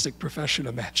individualistic profession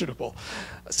imaginable.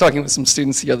 I was talking with some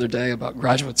students the other day about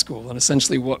graduate school, and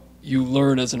essentially what you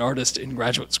learn as an artist in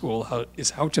graduate school is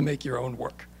how to make your own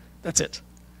work. That's it.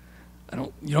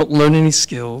 You don't learn any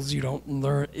skills. You don't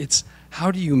learn. It's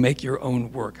how do you make your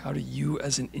own work? How do you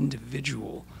as an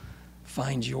individual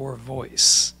find your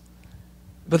voice?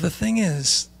 But the thing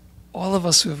is, all of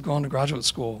us who have gone to graduate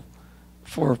school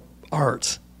for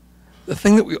art, the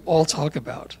thing that we all talk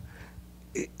about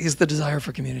is the desire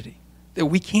for community. That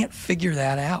we can't figure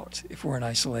that out if we're in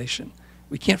isolation.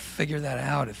 We can't figure that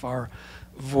out if our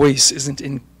voice isn't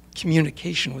in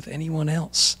communication with anyone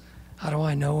else. How do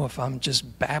I know if I'm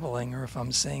just babbling or if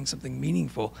I'm saying something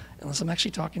meaningful unless I'm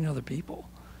actually talking to other people?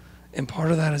 And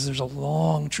part of that is there's a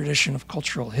long tradition of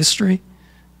cultural history,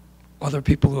 other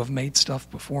people who have made stuff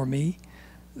before me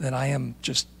that I am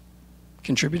just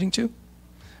contributing to,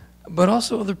 but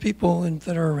also other people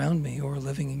that are around me who are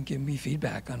living and giving me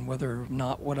feedback on whether or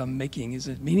not what I'm making is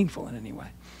meaningful in any way.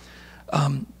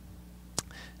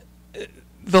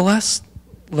 The last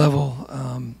level,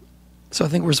 so I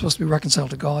think we're supposed to be reconciled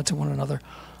to God, to one another.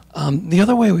 The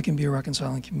other way we can be a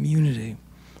reconciling community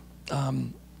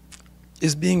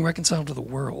is being reconciled to the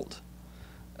world.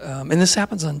 And this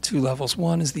happens on two levels.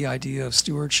 One is the idea of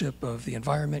stewardship of the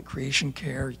environment, creation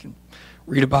care. You can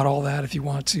read about all that if you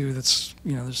want to.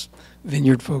 There's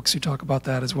Vineyard folks who talk about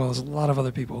that, as well as a lot of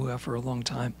other people who have for a long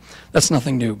time. That's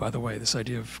nothing new, by the way, this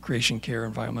idea of creation care,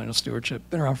 environmental stewardship,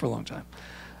 been around for a long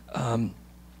time.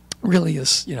 Really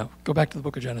is, go back to the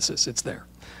book of Genesis, it's there.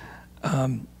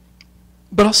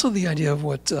 But also the idea of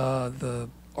what the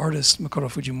artist Makoto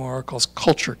Fujimura calls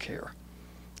culture care,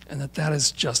 and that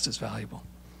is just as valuable.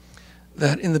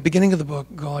 That in the beginning of the book,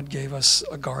 God gave us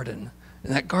a garden,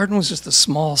 and that garden was just a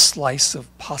small slice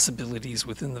of possibilities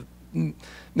within the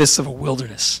midst of a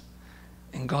wilderness.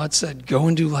 And God said, go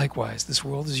and do likewise. This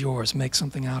world is yours. Make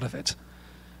something out of it.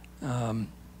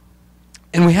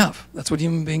 And we have. That's what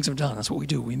human beings have done. That's what we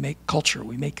do. We make culture.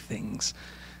 We make things.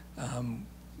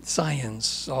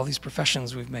 Science, all these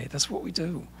professions we've made. That's what we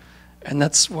do. And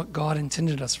that's what God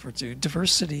intended us for to do.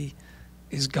 Diversity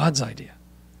is God's idea.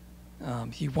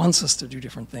 He wants us to do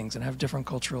different things and have different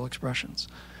cultural expressions.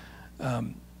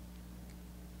 And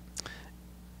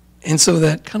so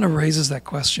that kind of raises that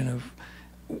question of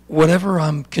whatever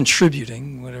I'm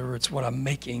contributing, whatever it's what I'm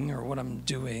making or what I'm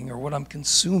doing or what I'm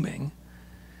consuming,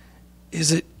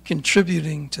 is it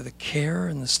contributing to the care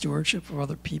and the stewardship of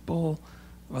other people,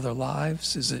 of other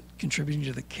lives? Is it contributing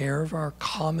to the care of our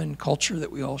common culture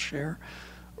that we all share?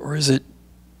 Or is it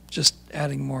just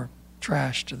adding more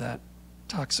trash to that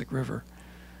toxic river?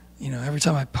 Every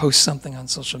time I post something on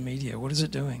social media, what is it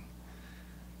doing?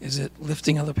 Is it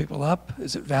lifting other people up?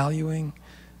 Is it valuing?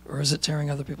 Or is it tearing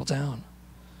other people down?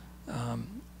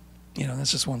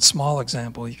 That's just one small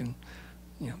example. You can,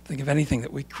 think of anything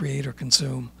that we create or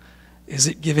consume. Is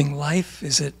it giving life?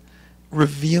 Is it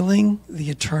revealing the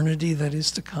eternity that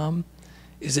is to come?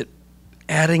 Is it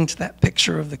adding to that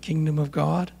picture of the kingdom of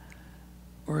God?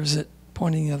 Or is it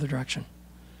pointing the other direction?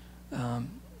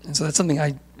 And so that's something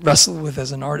I wrestle with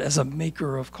as a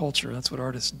maker of culture. That's what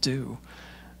artists do.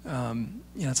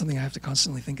 It's something I have to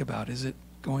constantly think about. Is it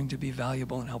going to be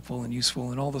valuable and helpful and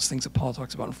useful and all those things that Paul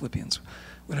talks about in Philippians?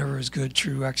 Whatever is good,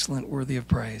 true, excellent, worthy of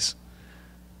praise.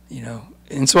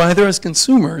 And so either as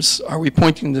consumers, are we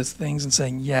pointing to things and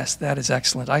saying, yes, that is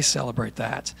excellent, I celebrate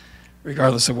that,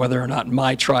 regardless of whether or not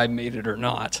my tribe made it or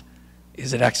not.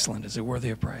 Is it excellent? Is it worthy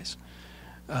of praise?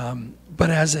 But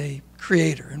as a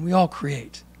creator, and we all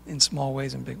create in small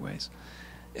ways and big ways,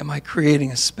 am I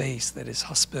creating a space that is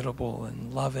hospitable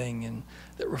and loving and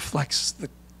that reflects the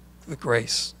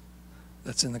grace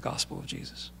that's in the gospel of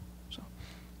Jesus? So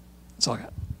that's all I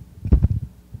got.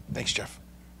 Thanks, Jeff.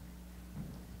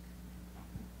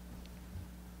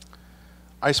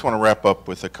 I just want to wrap up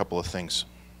with a couple of things.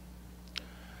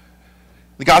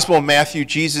 The Gospel of Matthew,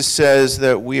 Jesus says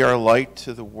that we are light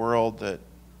to the world, that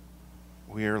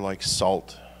we are like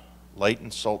salt. Light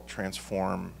and salt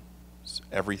transforms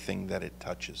everything that it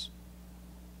touches.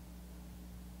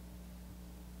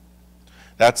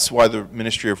 That's why the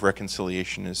ministry of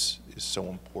reconciliation is so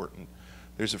important.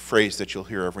 There's a phrase that you'll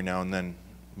hear every now and then,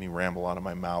 me ramble out of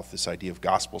my mouth, this idea of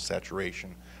gospel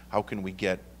saturation. How can we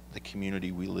get the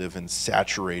community we live in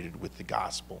saturated with the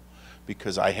gospel?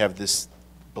 Because I have this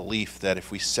belief that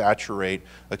if we saturate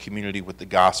a community with the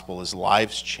gospel, as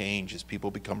lives change, as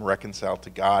people become reconciled to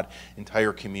God,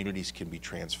 entire communities can be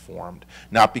transformed.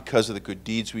 Not because of the good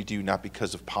deeds we do, not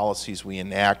because of policies we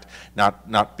enact,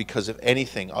 not because of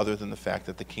anything other than the fact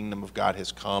that the kingdom of God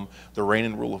has come, the reign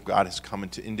and rule of God has come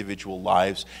into individual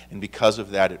lives, and because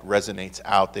of that it resonates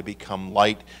out. They become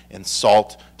light and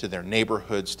salt to their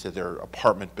neighborhoods, to their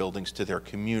apartment buildings, to their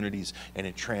communities, and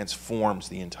it transforms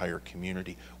the entire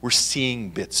community. We're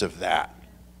seeing bits of that.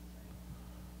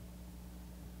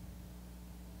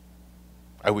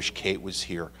 I wish Kate was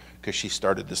here, because she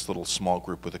started this little small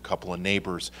group with a couple of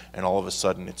neighbors, and all of a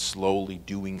sudden it's slowly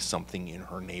doing something in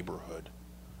her neighborhood.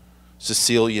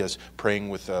 Cecilia's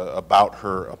praying about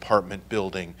her apartment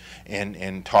building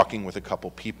and talking with a couple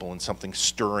people, and something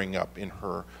stirring up in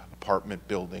her apartment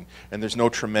building. And there's no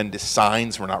tremendous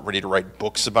signs. We're not ready to write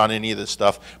books about any of this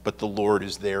stuff, but the Lord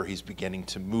is there. He's beginning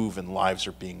to move and lives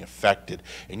are being affected.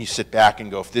 And you sit back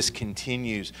and go, if this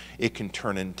continues, it can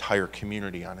turn an entire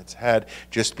community on its head,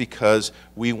 just because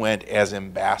we went as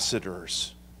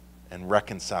ambassadors and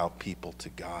reconciled people to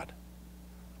God.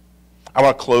 I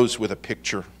want to close with a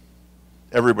picture.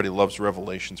 Everybody loves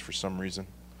Revelations for some reason.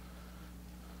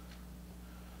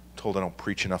 I'm told I don't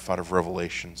preach enough out of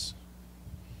Revelations.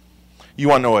 You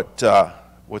want to know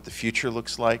what the future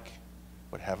looks like?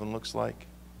 What heaven looks like?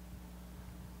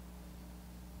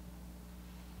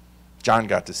 John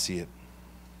got to see it.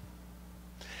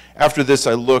 After this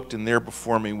I looked, and there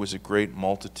before me was a great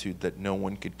multitude that no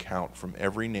one could count, from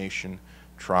every nation,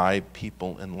 tribe,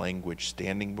 people, and language,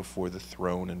 standing before the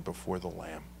throne and before the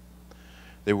Lamb.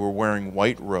 They were wearing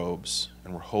white robes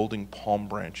and were holding palm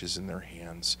branches in their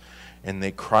hands, and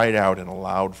they cried out in a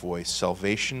loud voice,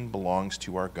 "Salvation belongs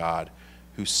to our God,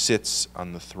 who sits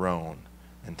on the throne,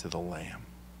 and to the Lamb."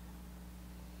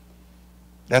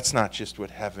 That's not just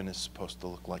what heaven is supposed to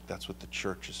look like. That's what the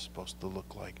church is supposed to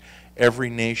look like. Every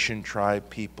nation, tribe,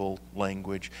 people,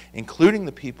 language, including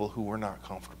the people who we're not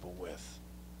comfortable with.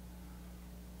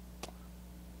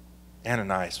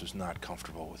 Ananias was not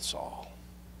comfortable with Saul.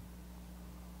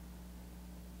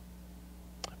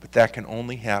 But that can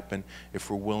only happen if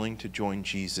we're willing to join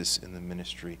Jesus in the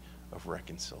ministry of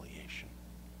reconciliation.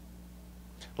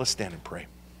 Let's stand and pray.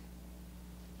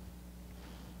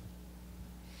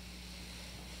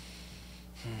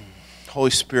 Holy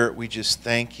Spirit, we just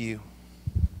thank you.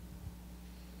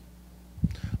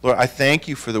 Lord, I thank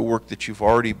you for the work that you've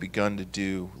already begun to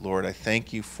do. Lord, I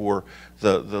thank you for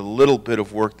the little bit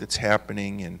of work that's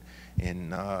happening in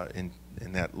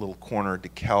that little corner of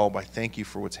DeKalb. I thank you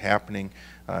for what's happening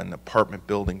in the apartment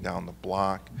building down the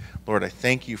block. Lord, I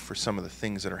thank you for some of the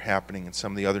things that are happening in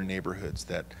some of the other neighborhoods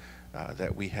that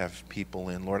we have people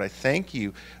in. Lord, I thank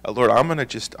you. Lord, I'm going to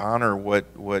just honor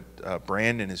what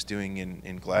Brandon is doing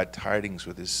in Glad Tidings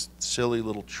with his silly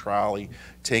little trolley,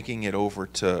 taking it over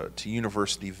to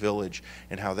University Village,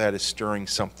 and how that is stirring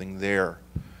something there,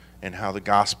 and how the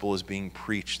gospel is being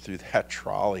preached through that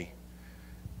trolley.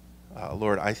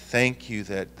 Lord, I thank you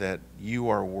that you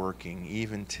are working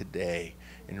even today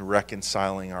in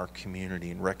reconciling our community,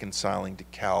 in reconciling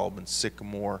DeKalb and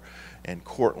Sycamore and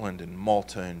Cortland and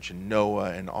Malta and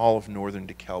Genoa and all of northern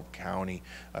DeKalb County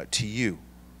to you.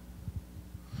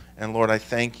 And Lord, I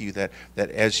thank you that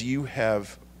as you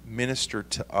have ministered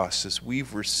to us, as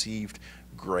we've received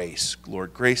grace,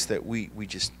 Lord, grace that we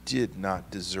just did not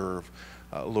deserve,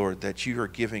 Lord, that you are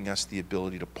giving us the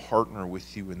ability to partner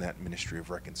with you in that ministry of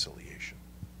reconciliation.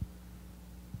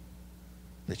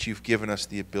 That you've given us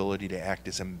the ability to act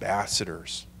as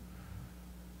ambassadors,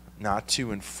 not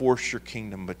to enforce your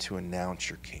kingdom, but to announce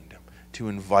your kingdom, to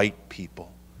invite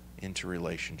people into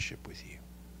relationship with you.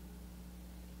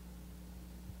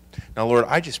 Now, Lord,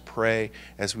 I just pray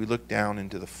as we look down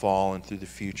into the fall and through the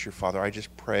future, Father, I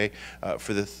just pray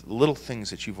for the little things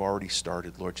that you've already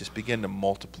started, Lord. Just begin to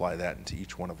multiply that into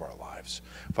each one of our lives.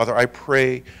 Father, I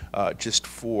pray just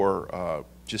for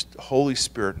just Holy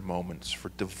Spirit moments, for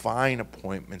divine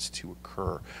appointments to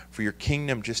occur, for your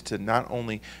kingdom just to not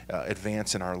only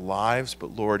advance in our lives,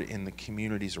 but, Lord, in the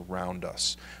communities around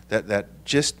us. That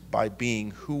just by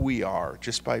being who we are,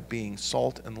 just by being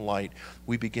salt and light,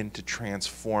 we begin to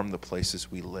transform the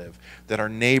places we live. That our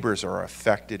neighbors are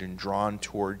affected and drawn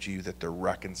towards you, that they're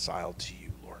reconciled to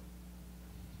you, Lord.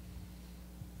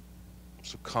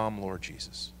 So come, Lord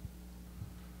Jesus.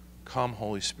 Come,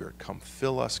 Holy Spirit, come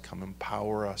fill us, come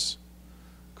empower us,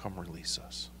 come release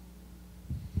us.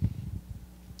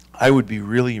 I would be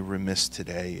really remiss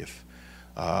today if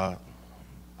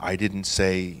I didn't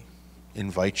say,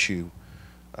 invite you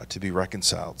to be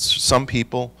reconciled. Some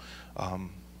people,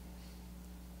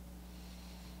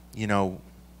 you know,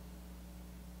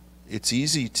 it's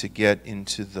easy to get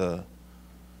into the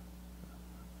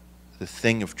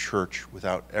thing of church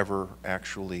without ever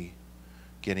actually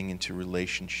getting into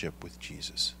relationship with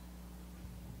Jesus.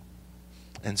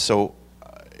 And so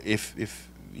if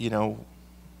you know,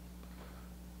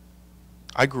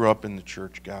 I grew up in the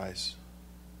church, guys.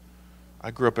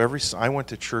 I went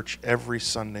to church every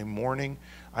Sunday morning.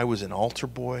 I was an altar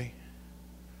boy.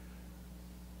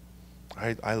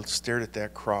 I stared at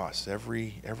that cross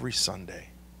every Sunday.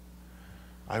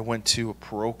 I went to a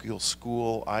parochial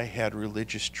school. I had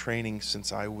religious training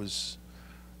since I was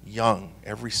young.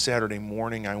 Every Saturday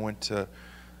morning I went to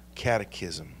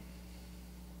catechism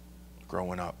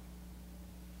growing up.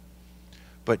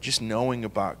 But just knowing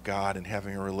about God and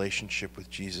having a relationship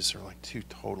with Jesus are like two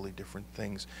totally different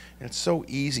things. And it's so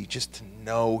easy just to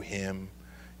know him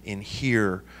in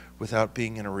here without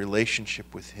being in a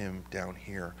relationship with him down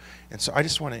here. And so I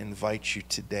just want to invite you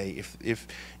today,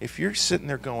 if you're sitting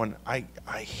there going, I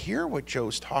hear what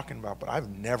Joe's talking about, but I've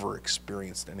never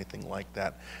experienced anything like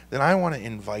that, then I want to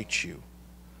invite you.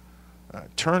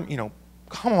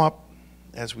 Come up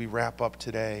as we wrap up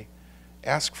today.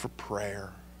 Ask for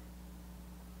prayer.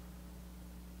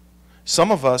 Some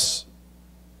of us,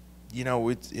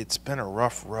 it's been a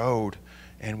rough road,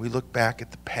 and we look back at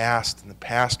the past, and the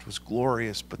past was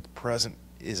glorious, but the present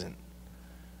isn't.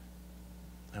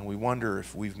 And we wonder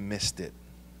if we've missed it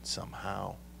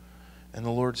somehow. And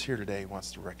the Lord's here today. He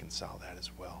wants to reconcile that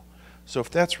as well. So if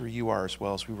that's where you are as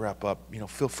well, as we wrap up,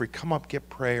 feel free, come up, get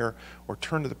prayer, or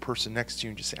turn to the person next to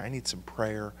you and just say, I need some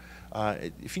prayer.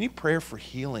 If you need prayer for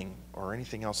healing or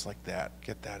anything else like that,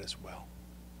 get that as well.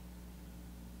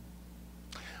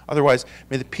 Otherwise,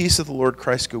 may the peace of the Lord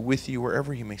Christ go with you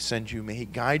wherever he may send you. May he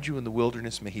guide you in the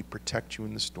wilderness. May he protect you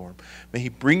in the storm. May he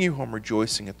bring you home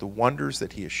rejoicing at the wonders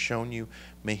that he has shown you.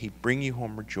 May he bring you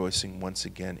home rejoicing once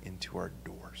again into our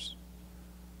doors.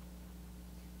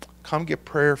 Come get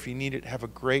prayer if you need it. Have a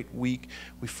great week.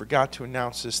 We forgot to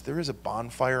announce this. There is a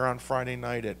bonfire on Friday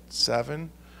night at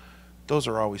 7. Those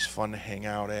are always fun to hang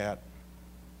out at.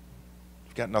 If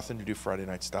you've got nothing to do Friday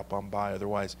night, stop on by.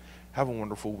 Otherwise, have a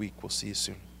wonderful week. We'll see you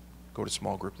soon. Go to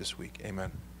small group this week.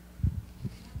 Amen.